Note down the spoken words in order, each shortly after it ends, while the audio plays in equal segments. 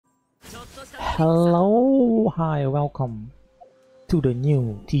Hello, hi, welcome to the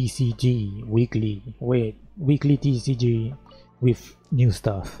new TCG weekly TCG with new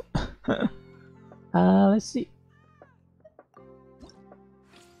stuff. Let's see.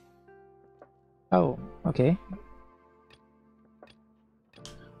 Oh, okay.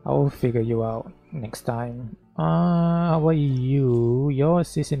 I'll figure you out next time. How about you? Your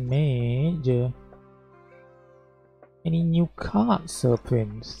season mage. Any new cards, Sir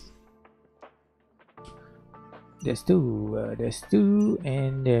Prince? There's two,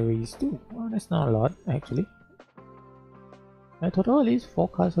 and there is two. Oh, that's not a lot, actually. A total at least 4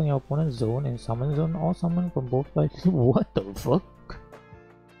 cards on your opponent's zone and summon zone, or summon from both sides. What the fuck?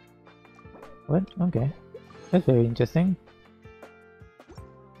 What? Okay. That's very interesting.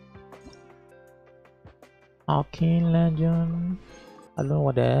 Arcane Legend. I don't know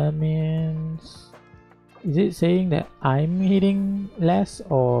what that means. Is it saying that I'm hitting less,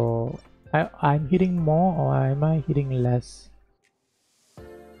 or I'm hitting more, or am I hitting less?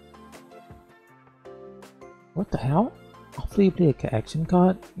 What the hell? After you play an action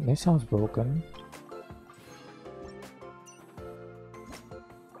card? That sounds broken.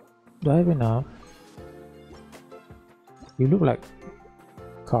 Do I have enough? You look like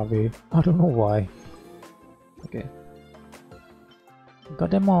Kave. I don't know why. Okay.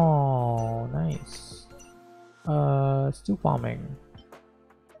 Got them all. Nice. Still farming.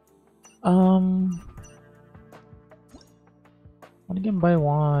 Only can buy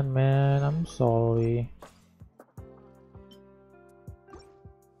one, man. I'm sorry.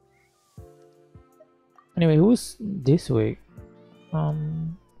 Anyway, who's this week?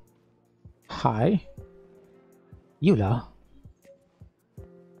 Hi. Eula.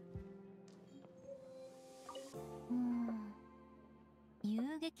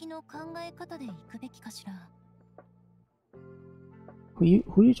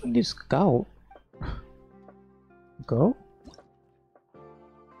 Who you trying to scout? Go?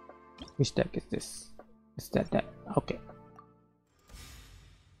 Which deck is this? Is that deck? Okay.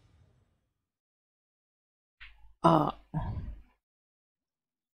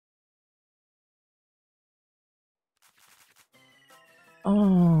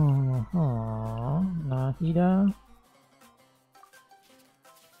 Nahida.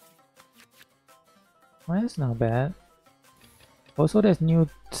 Well, that's not bad. Also, there's new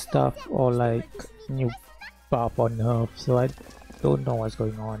stuff or like new buff or nerf, so I don't know what's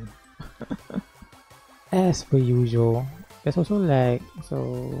going on. As per usual. There's also lag,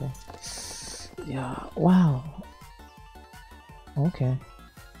 so yeah. Wow. Okay.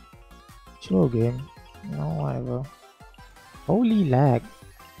 Slow game. No, whatever. Holy lag.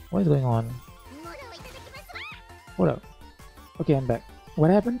 What is going on? Hold up. Okay, I'm back. What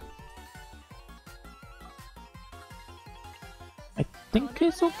happened? I think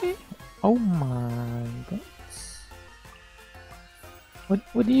it's okay. Oh my god.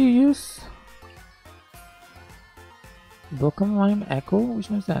 What do you use? Broken Line Echo? Which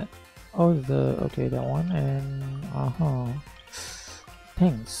one is that? Oh, okay, that one, and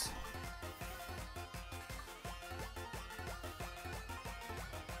thanks.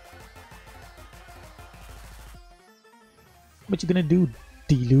 What you gonna do,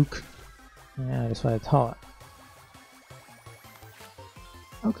 D-Luke? Yeah, that's what I thought.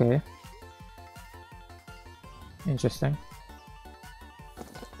 Okay. Interesting.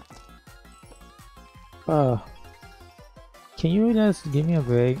 Can you just give me a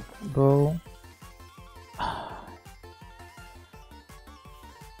break, bro?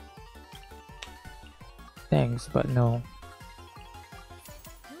 Thanks, but no.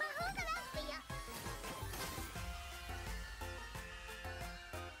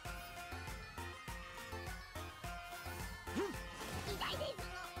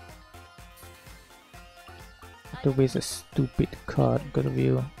 To waste a stupid card because of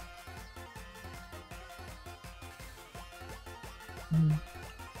you.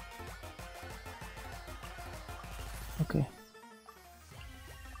 Okay.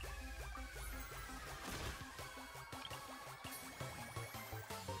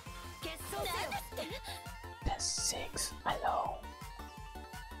 That's 6. Hello.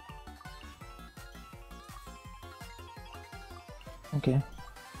 Okay.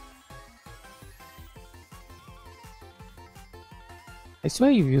 I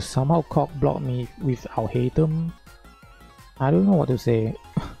swear if you somehow cock block me without Hatem, I don't know what to say.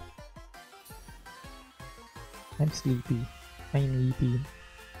 I'm sleepy. I'm sleepy.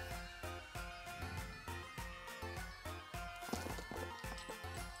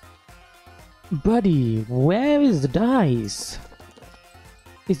 Buddy, where is the dice?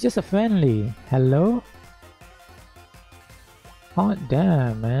 It's just a friendly. Hello? Hot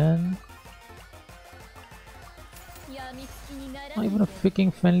damn, man. Not even a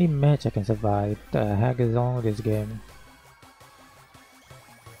freaking friendly match I can survive. The heck is wrong with this game?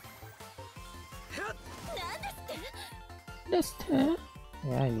 This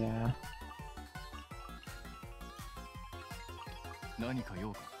yeah, yeah.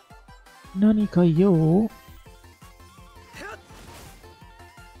 Nani ka yo?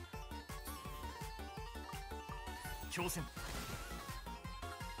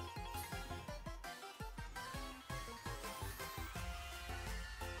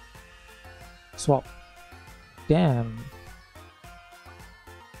 Swap. Damn.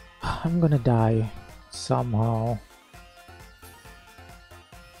 I'm gonna die somehow.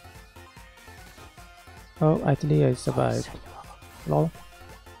 Oh, actually I survived. Lol.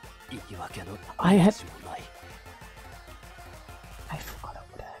 I forgot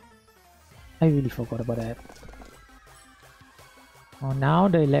about that. I really forgot about that. Oh, now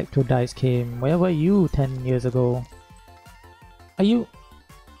the electro dice came. Where were you 10 years ago? Are you...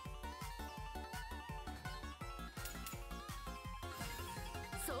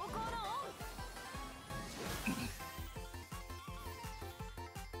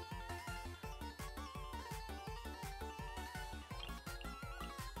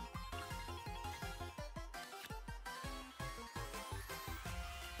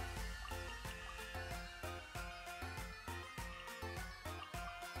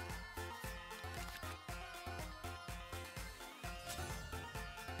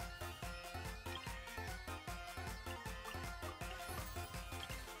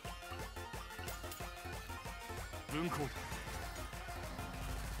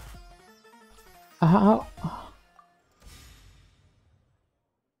 How?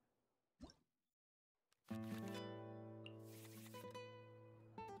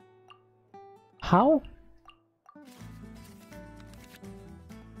 How?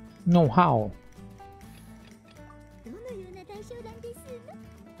 No, how?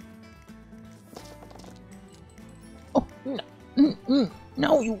 Oh,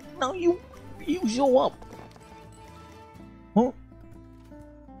 now you show up. Huh?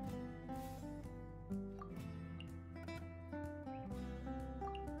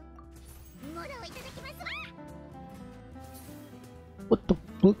 What the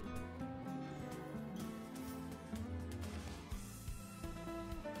fuck?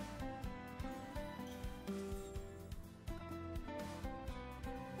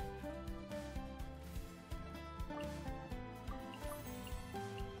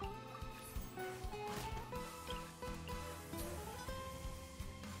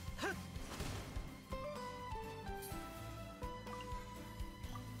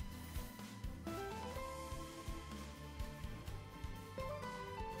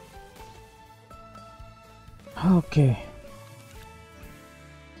 Okay.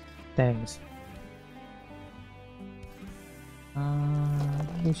 Thanks.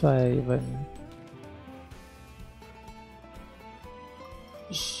 Which I even...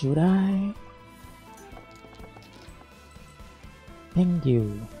 Should I? Thank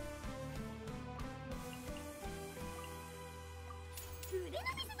you.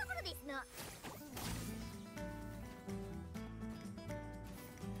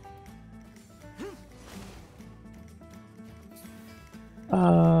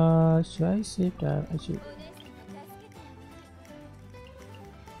 Should I save that? I should.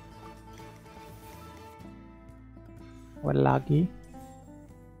 What lucky?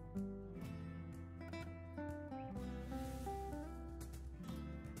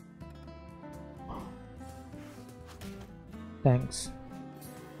 Thanks.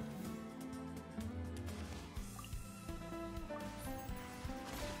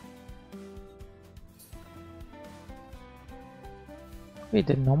 Wait,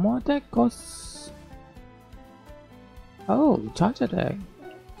 the normal attack costs... Oh, charge attack.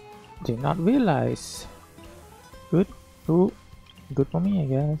 Did not realize. Good. Ooh, good for me, I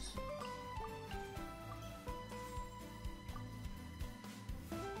guess.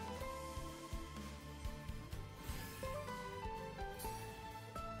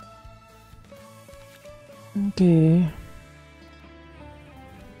 Okay.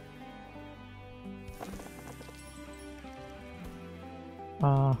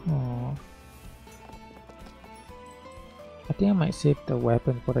 I think I might save the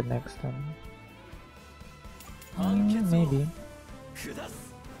weapon for the next time. Maybe.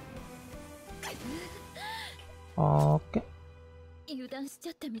 Okay.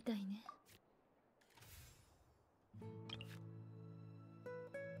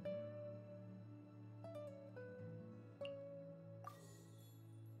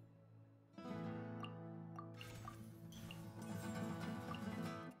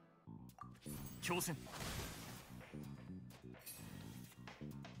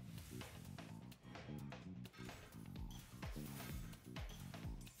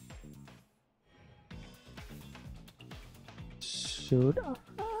 Should I?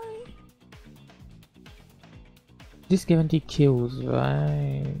 This guarantee kills,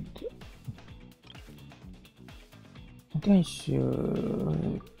 right? I think I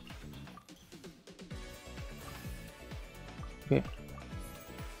should. Okay.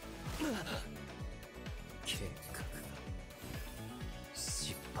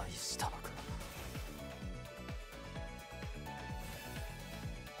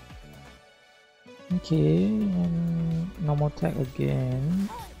 Okay, and normal attack again.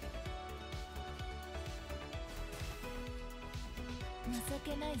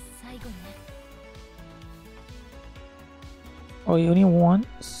 Oh, he only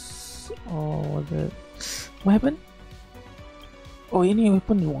once? Oh, was it? What happened? Oh, he only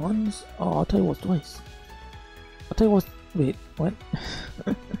happened once? Oh, I thought it was twice. I thought it was. Wait, what?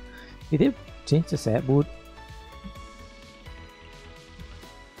 Did they change the set boot?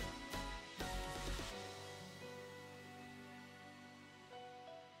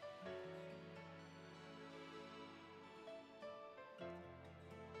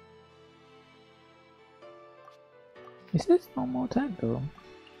 Is this normal attack though?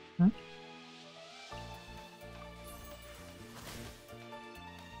 Huh?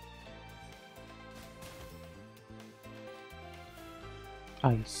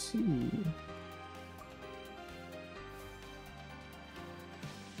 I see.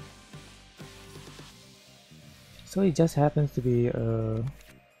 So it just happens to be oh,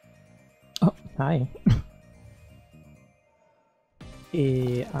 hi.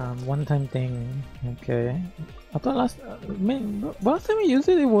 A one-time thing. Okay. I thought last last time we used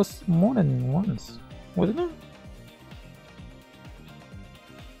it, it was more than once, wasn't it?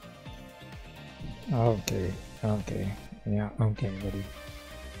 Okay. Okay. Yeah. Okay, buddy.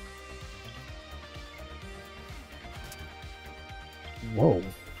 Whoa.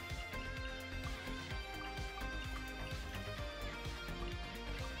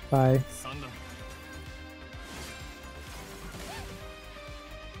 Bye.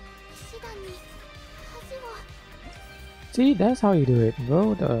 See, that's how you do it,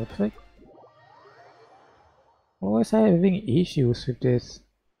 bro. The frick. Always having issues with this.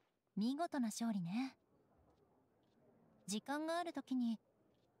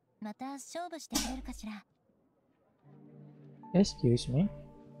 Excuse me.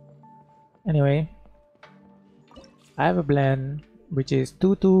 Anyway, I have a plan which is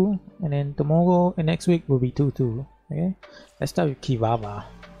 2-2, and then tomorrow and next week will be 2-2. Okay, let's start with Kirara.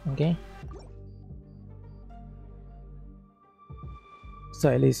 Okay, so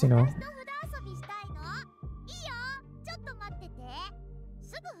at least you know.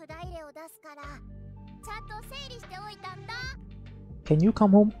 Can you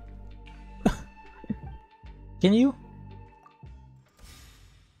come home? Can you?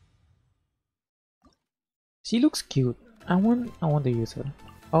 She looks cute. I want to use her.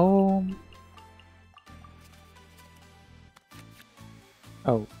 Oh.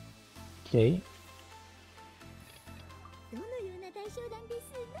 Okay.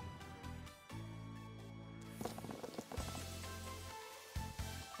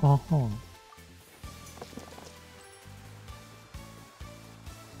 Uh-huh.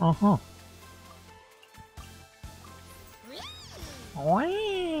 Uh-huh.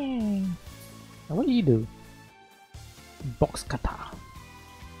 What do you do? Box kata.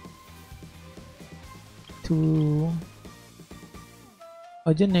 2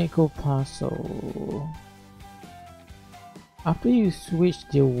 Urgent Echo Parcel. After you switch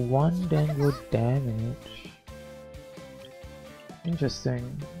deal 1, then your damage.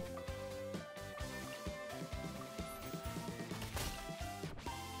 Interesting.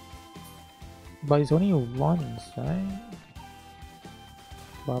 But it's only once, right?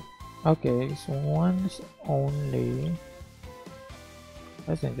 But okay, it's once only.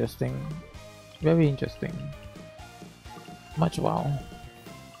 That's interesting. Very interesting. Much wow.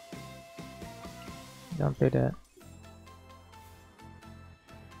 Don't play that.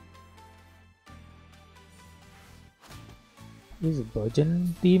 This is a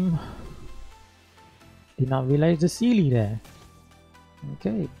Virgin team. Did not realize the Sealy there.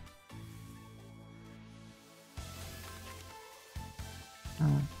 Okay.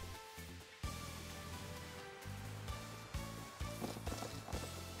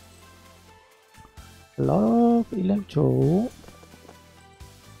 A lot of electro.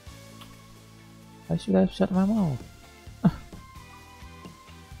 I should have shut my mouth.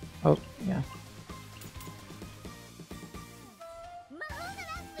 Oh, yeah.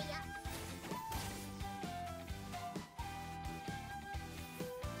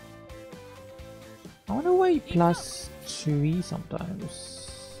 I wonder why plus 3 sometimes.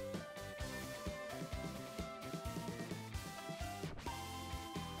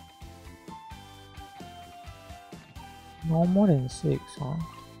 No more than 6, huh?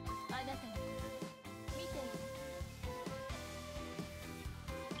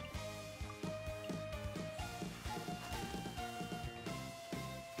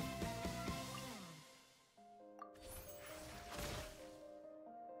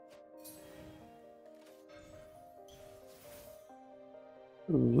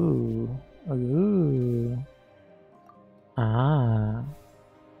 Ooh. Ooh. Ah.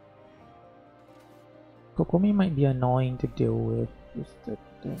 Kokomi might be annoying to deal with. Is that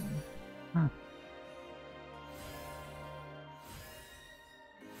thing? Huh.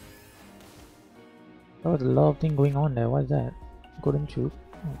 Oh, there's a lot of things going on there. What's that? Golden tube.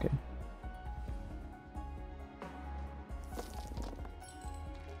 Okay.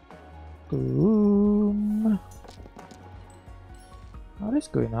 Boom. Oh, that's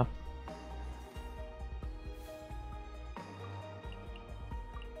good enough.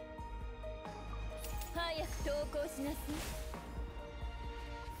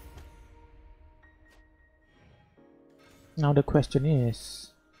 Now the question is,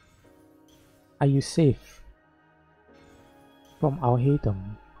 are you safe from our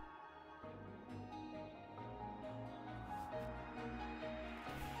Hatem?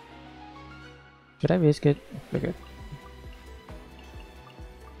 Should I risk it? Okay.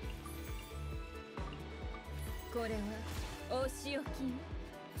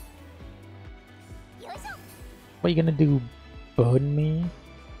 What are you gonna do? Burn me?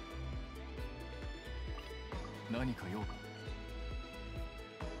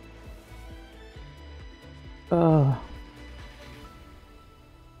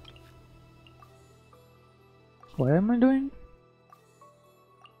 What am I doing?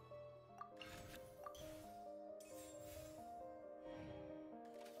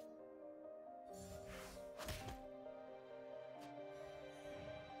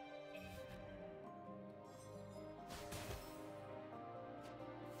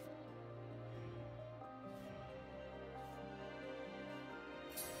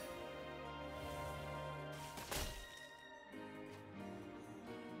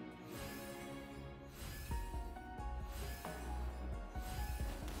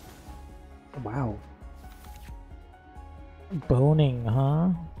 Wow. Boning, huh?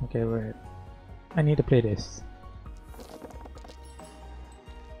 Okay, wait. I need to play this.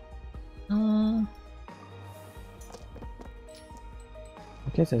 I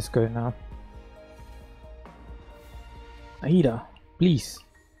guess that's good enough. Aida, please.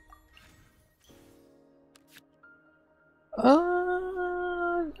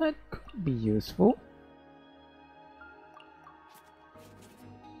 That could be useful.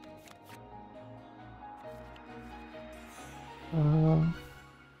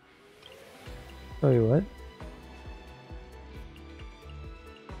 Sorry, what?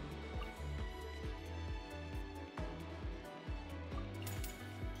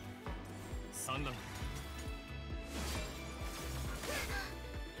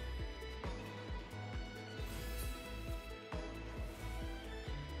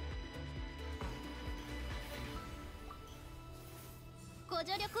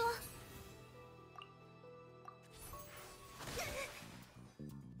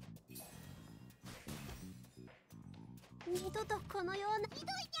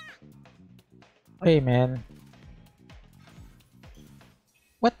 Hey man.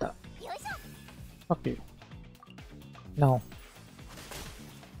 What the? Fuck you. No.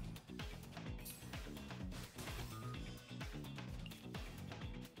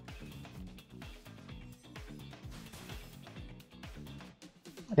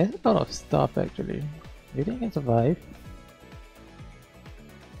 There's a lot of stuff actually. Do you think I can survive?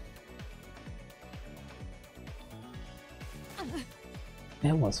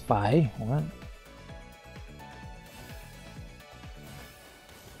 That was 5. What?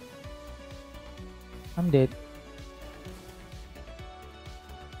 I'm dead.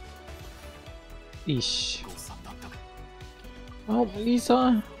 Ish. Oh,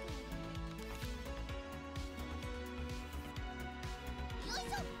 Lisa.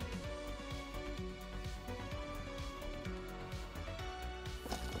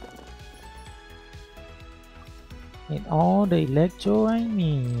 Need all the electro I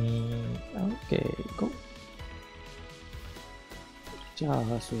need. Okay, go.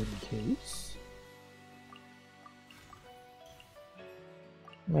 Just in case.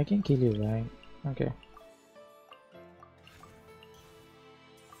 I can kill you, right? Okay.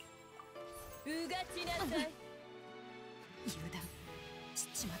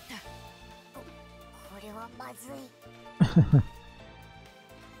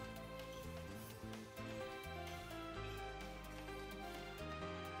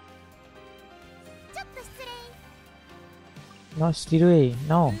 No, steal away.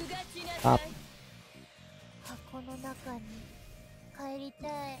 No. Stop.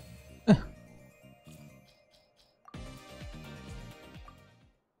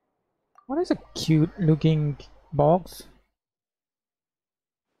 What is a cute looking box?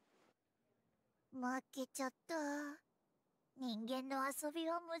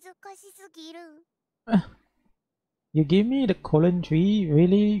 You give me the colon tree?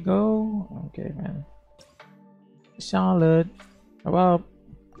 Really? Go? Okay, man. Charlotte. Well.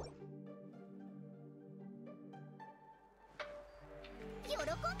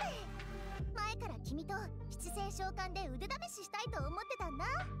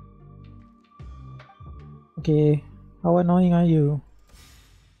 Okay. How annoying are you?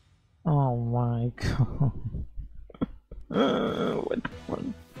 Oh my god. What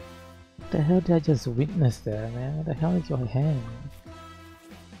the hell did I just witness there, man? What the hell is your hand?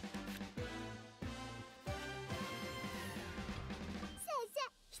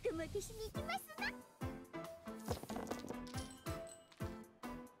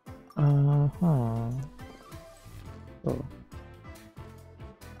 Oh.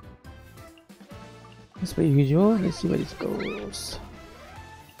 That's per usual. Let's see where this goes.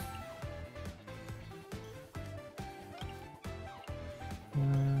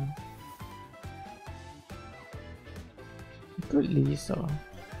 Good Lisa.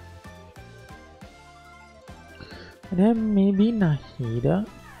 And then maybe Nahida,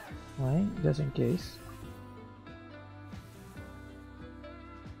 right? Just in case.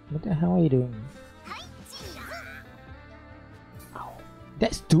 What the hell are you doing? Ow.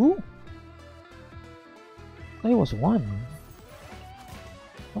 That's 2? That was 1.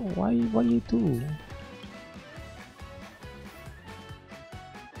 Oh, why are you 2?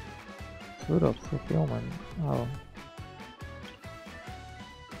 Fruit of fulfillment. Oh.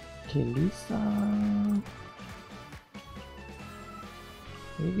 Okay, Lisa.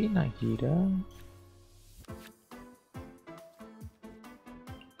 Maybe Nahida.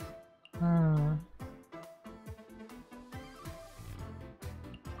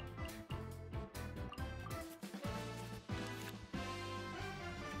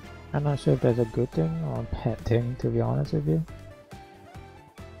 I'm not sure if that's a good thing or a bad thing, to be honest with you.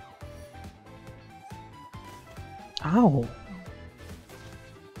 Ow!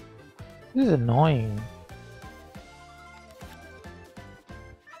 This is annoying.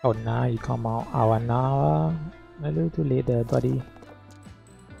 Oh, now you come out. Awana. A little too late there, buddy.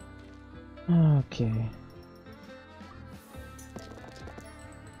 Okay.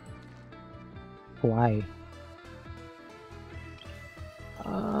 Why?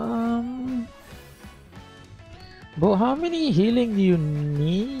 But how many healing do you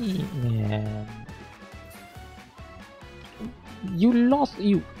need, man? You lost.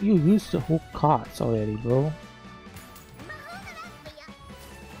 You used the whole cards already, bro.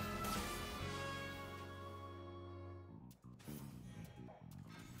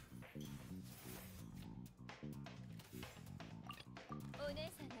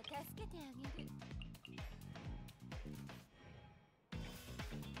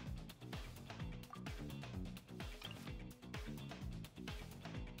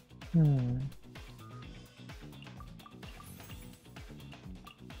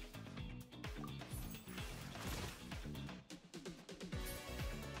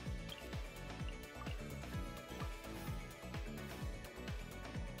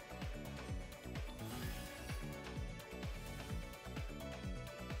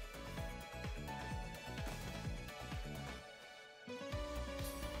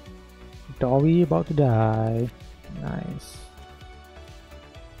 Dowie about to die. Nice.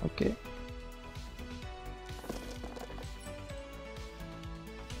 Okay.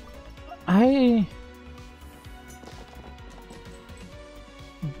 I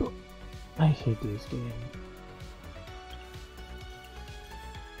hate this game.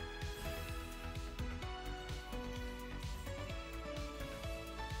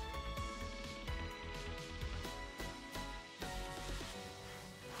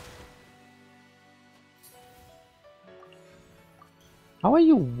 How are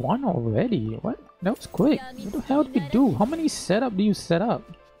you 1 already? What? That was quick. What the hell did you do? How many setup do you set up?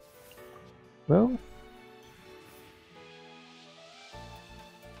 Bro?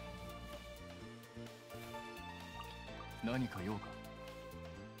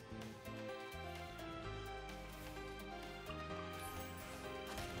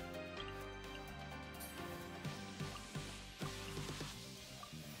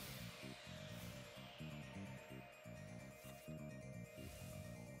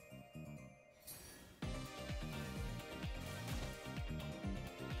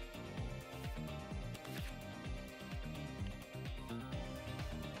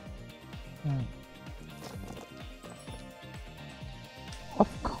 Of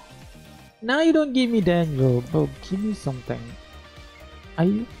course. Now you don't give me danger, bro. Give me something. Are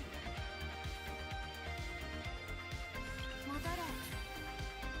you?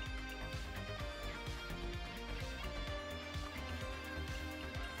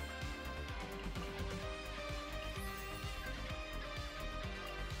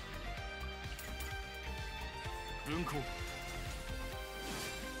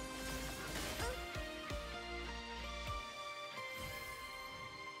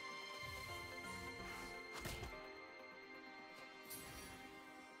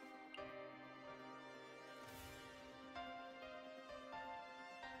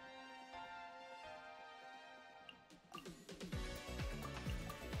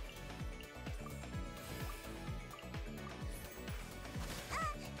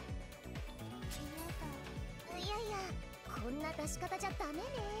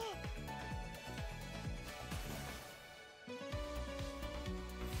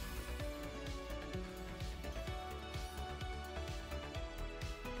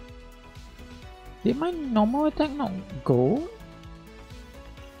 Did my normal attack not go?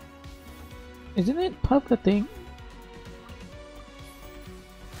 Isn't it part of the thing?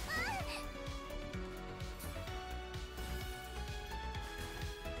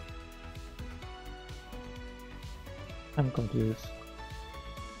 I'm confused.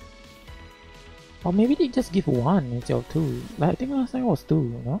 Or maybe they just give one instead of two. Like, I think last time it was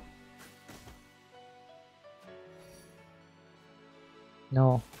two, no?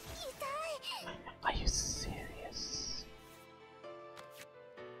 No. Are you serious?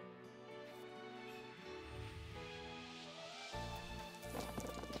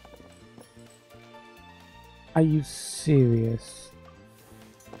 Are you serious?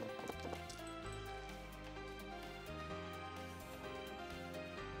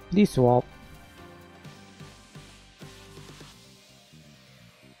 Please swap.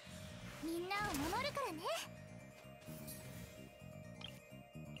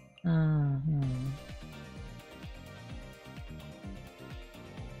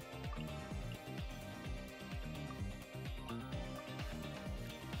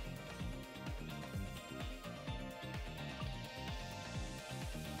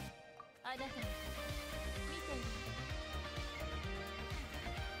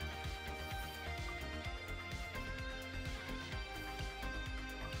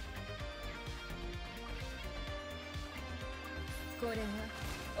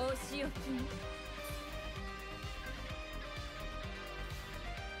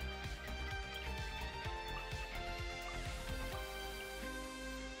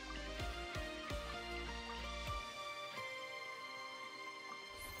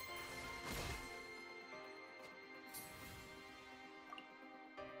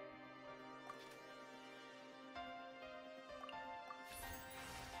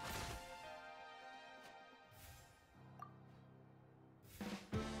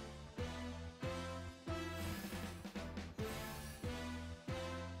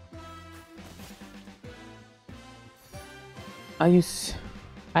 Are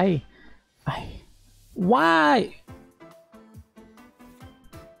you why?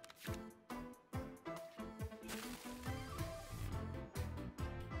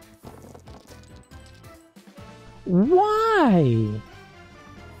 Why?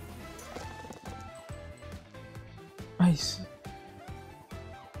 I see.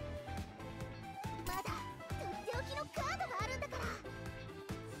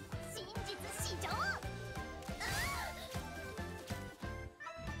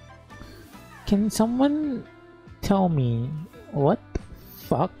 Can someone tell me what the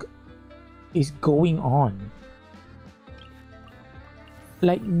fuck is going on?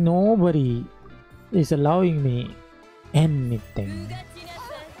 Like, nobody is allowing me anything.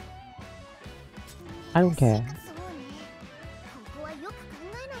 I don't care.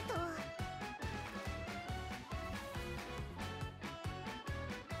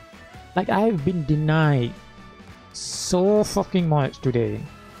 Like, I've been denied so fucking much today.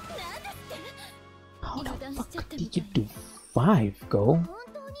 How the fuck did you do 5, Go?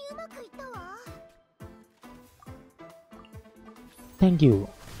 Thank you.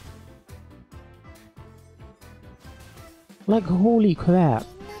 Like, holy crap.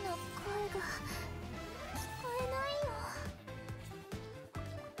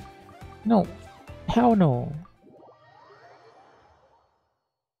 No. Hell no.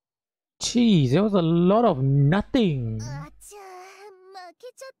 Jeez, there was a lot of nothing.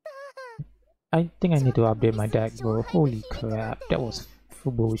 I think I need to update my deck, bro. Holy crap, that was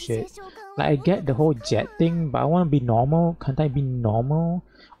for bullshit. Like, I get the whole jet thing, but I want to be normal. Can't I be normal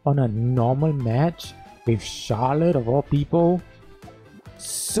on a normal match with Charlotte of all people?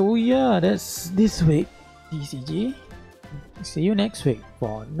 So yeah, that's this week, TCG. See you next week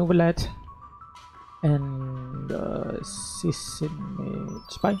for Novelet and Season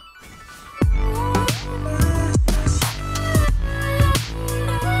Bye.